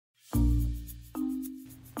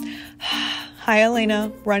Hi,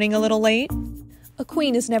 Elena. Running a little late? A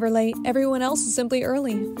queen is never late. Everyone else is simply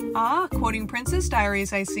early. Ah, quoting Princess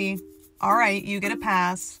Diaries, I see. All right, you get a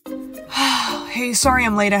pass. Hey, sorry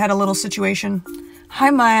I'm late. I had a little situation.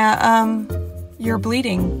 Hi, Maya. You're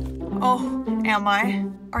bleeding. Oh, am I?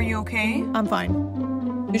 Are you okay? I'm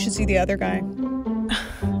fine. You should see the other guy.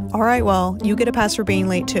 All right, well, you get a pass for being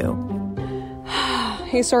late, too.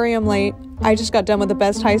 Hey, sorry I'm late. I just got done with the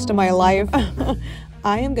best heist of my life.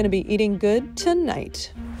 I am gonna be eating good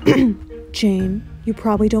tonight. Jane, you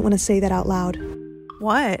probably don't want to say that out loud.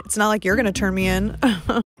 What? It's not like you're gonna turn me in.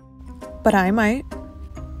 But I might.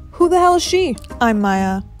 Who the hell is she? I'm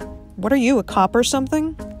Maya. What are you, a cop or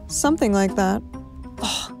something? Something like that.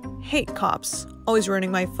 Ugh, hate cops. Always ruining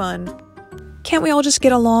my fun. Can't we all just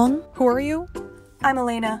get along? Who are you? I'm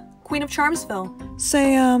Elena, Queen of Charmsville.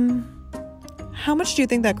 Say, how much do you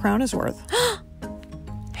think that crown is worth?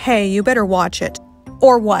 Hey, you better watch it.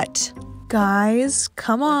 Or what? Guys,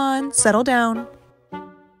 come on, settle down.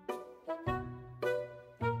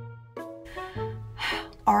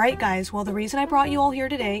 Alright guys, well the reason I brought you all here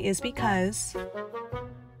today is because...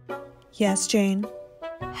 Yes, Jane?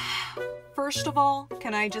 First of all,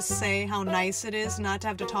 can I just say how nice it is not to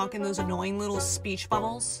have to talk in those annoying little speech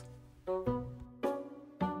bubbles?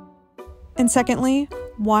 And secondly,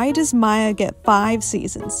 why does Maya get 5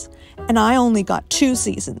 seasons, and I only got 2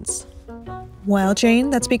 seasons? Well,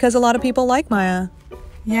 Jane, that's because a lot of people like Maya.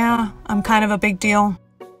 Yeah, I'm kind of a big deal.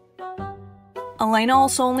 Elena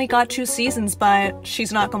also only got 2 seasons, but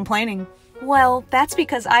she's not complaining. Well, that's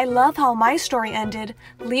because I love how my story ended.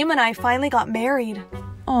 Liam and I finally got married.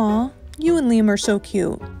 Aw, you and Liam are so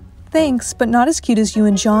cute. Thanks, but not as cute as you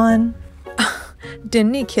and John.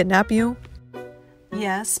 Didn't he kidnap you?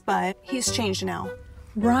 Yes, but he's changed now.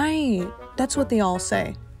 Right, that's what they all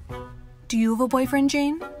say. Do you have a boyfriend,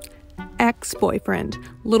 Jane? Ex-boyfriend.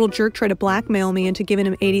 Little jerk tried to blackmail me into giving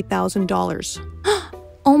him $80,000.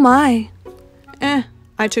 Oh my.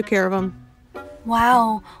 I took care of him.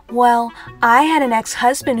 Wow. Well, I had an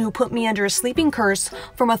ex-husband who put me under a sleeping curse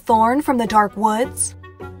from a thorn from the dark woods.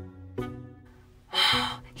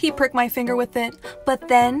 He pricked my finger with it, but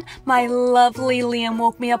then my lovely Liam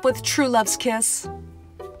woke me up with true love's kiss.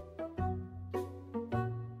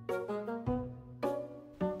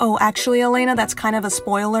 Oh, actually, Elena, that's kind of a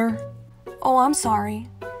spoiler. Oh, I'm sorry.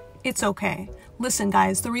 It's okay. Listen,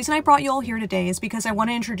 guys, the reason I brought you all here today is because I want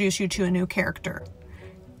to introduce you to a new character.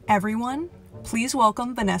 Everyone, please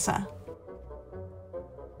welcome Vanessa.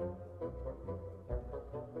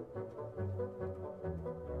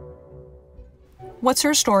 What's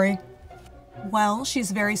her story? Well, she's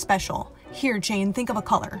very special. Here, Jane, think of a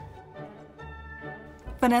color.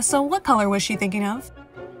 Vanessa, what color was she thinking of?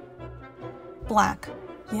 Black.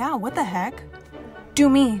 Yeah, what the heck? Do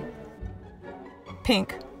me.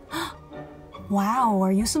 Pink. Wow,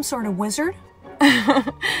 are you some sort of wizard?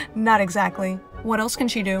 Not exactly. What else can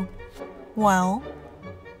she do? Well,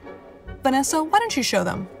 Vanessa, why don't you show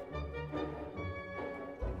them?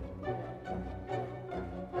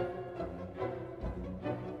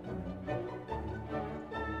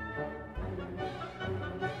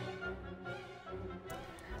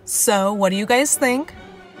 So, what do you guys think?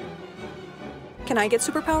 Can I get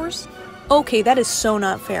superpowers? Okay, that is so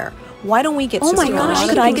not fair. Why don't we get superpowers? Oh my gosh,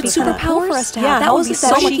 could I get superpowers? Yeah, that would be so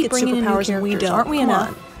much. She gets superpowers and we don't. Aren't we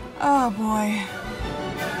enough? Oh boy.